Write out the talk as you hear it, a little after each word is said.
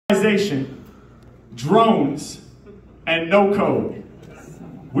Drones, and no code.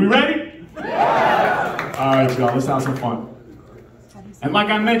 We ready? Yeah. All right, y'all, let's have some fun. And like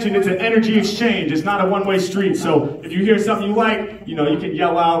I mentioned, it's an energy exchange. It's not a one-way street. So if you hear something you like, you can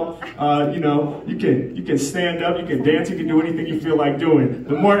yell out. You can stand up. You can dance. You can do anything you feel like doing.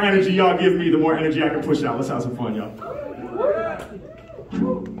 The more energy y'all give me, the more energy I can push out. Let's have some fun, y'all.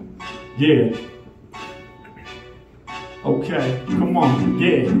 Yeah. Okay, come on.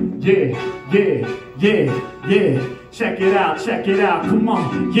 Yeah. Check it out, come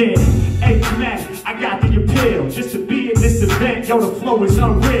on, yeah. Hey, Mack, I got the appeal. Just to be in this event, yo, the flow is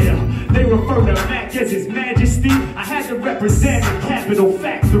unreal. They refer to Mack as His Majesty. I had to represent the Capital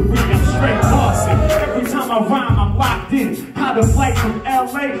Factory. I'm straight bossing. Every time I rhyme, I'm locked in. Had a flight from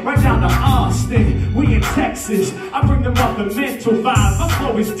LA right down to Austin. We in Texas. I bring them up the mental vibe. My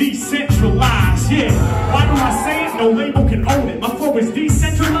flow is decentralized, yeah. Why do I say it? No label can own it. My flow is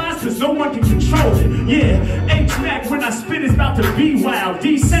decentralized because no one can control it, yeah. Mack, when I spit, it's about to be wild.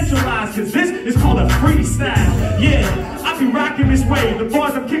 Decentralized, cause this is called a freestyle. Yeah, I be rocking this way. The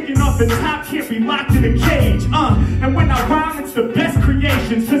bars I'm kicking off the top can't be locked in a cage. And when I rhyme, it's the best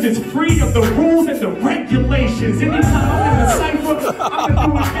creations, cause it's free of the rules and the regulations. Anytime I'm in the cypher, I'm the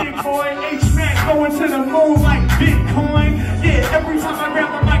new big boy. Mack going to the moon like Bitcoin. Yeah, every time I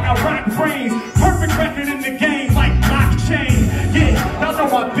grab the mic, I rock brains. Perfect record in the game like blockchain. Yeah, y'all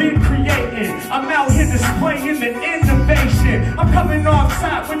know I've been creating. I'm out here displaying the innovation. I'm coming off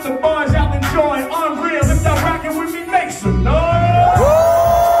top with the bars y'all enjoy. Unreal, if y'all rocking with me, make some noise.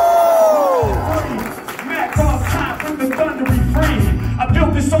 Mack off top with the thundery free. I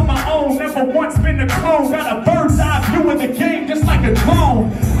built this on my own, never once been a clone. Got a bird's eye view of the game just like a drone.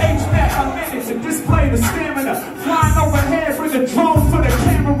 Mack, I'm in it to display the stamina. Flying overhead with a drone for the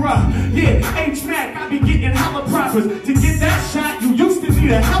camera. Yeah, Mack, I be getting hella propers. To get that shot, you used to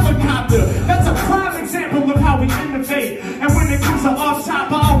need a helicopter. That's a prime example of how we innovate. And when it comes to off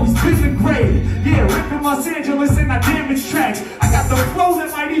top, I always been the great. Yeah, ripping Los Angeles and I damage tracks. I got the flow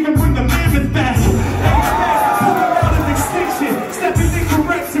that might even bring the mammoth back. Mack, pulling out of extinction. Stepping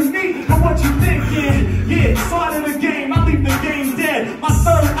incorrect to me, know what you thinking. Yeah, start of the game, I leave the game dead. My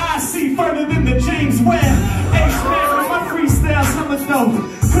third eye see further than the James Webb. Mack, with my freestyles, hella dope.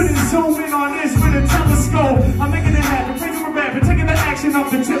 Couldn't zoom in on this with a telescope. I'm making it happen, crazy with rapping, taking the action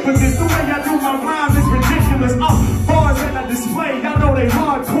off the tip of this. The way I do my rhyme is ridiculous. Bars that I display, y'all know they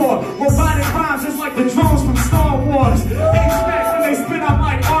hardcore. Robotic rhymes just like the drones from Star Wars. Mack, when they spit, I'm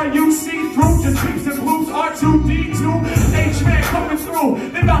like, are you see-through? Just beeps and blues, R2-D2. Mack coming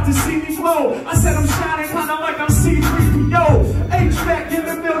through, they about to see me blow. I said I'm shining kinda like I'm C-3PO. Mack in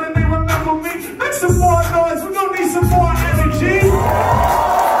the building, they remember me. Make some more noise, we gon' need some more energy.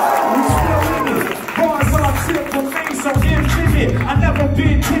 So infinite, I never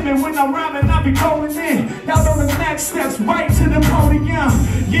been timid. When I'm rhyming, I be going in. Y'all know the next steps right to the podium.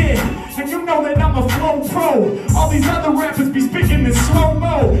 Yeah, and you know that I'm a flow pro. All these other rappers be speaking in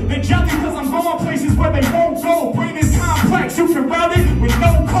slow-mo. They jelly cause I'm going places where they won't go. Brain is complex, you can route it with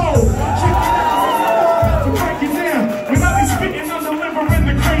no code. Check it out, to break it down. When I be spitting, I'm delivering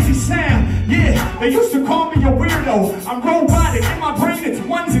the crazy sound. Yeah, they used to call me a weirdo. I'm robotic, in my brain it's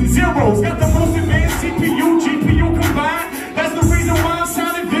ones and zeros. Got the most advanced CPU, GPU combined. That's the reason why I'm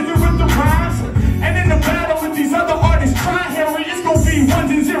sounding vivid with the rhymes. And in the battle with these other artists, try Harry, it's gonna be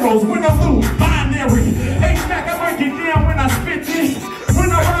ones and zeros. Win or lose, binary. Mack, I break it down when I spit this.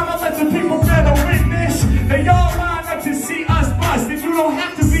 When I rhyme, I let the people better witness. They all line up to see us bust. And you don't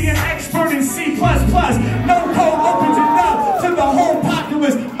have to be an expert in C++. No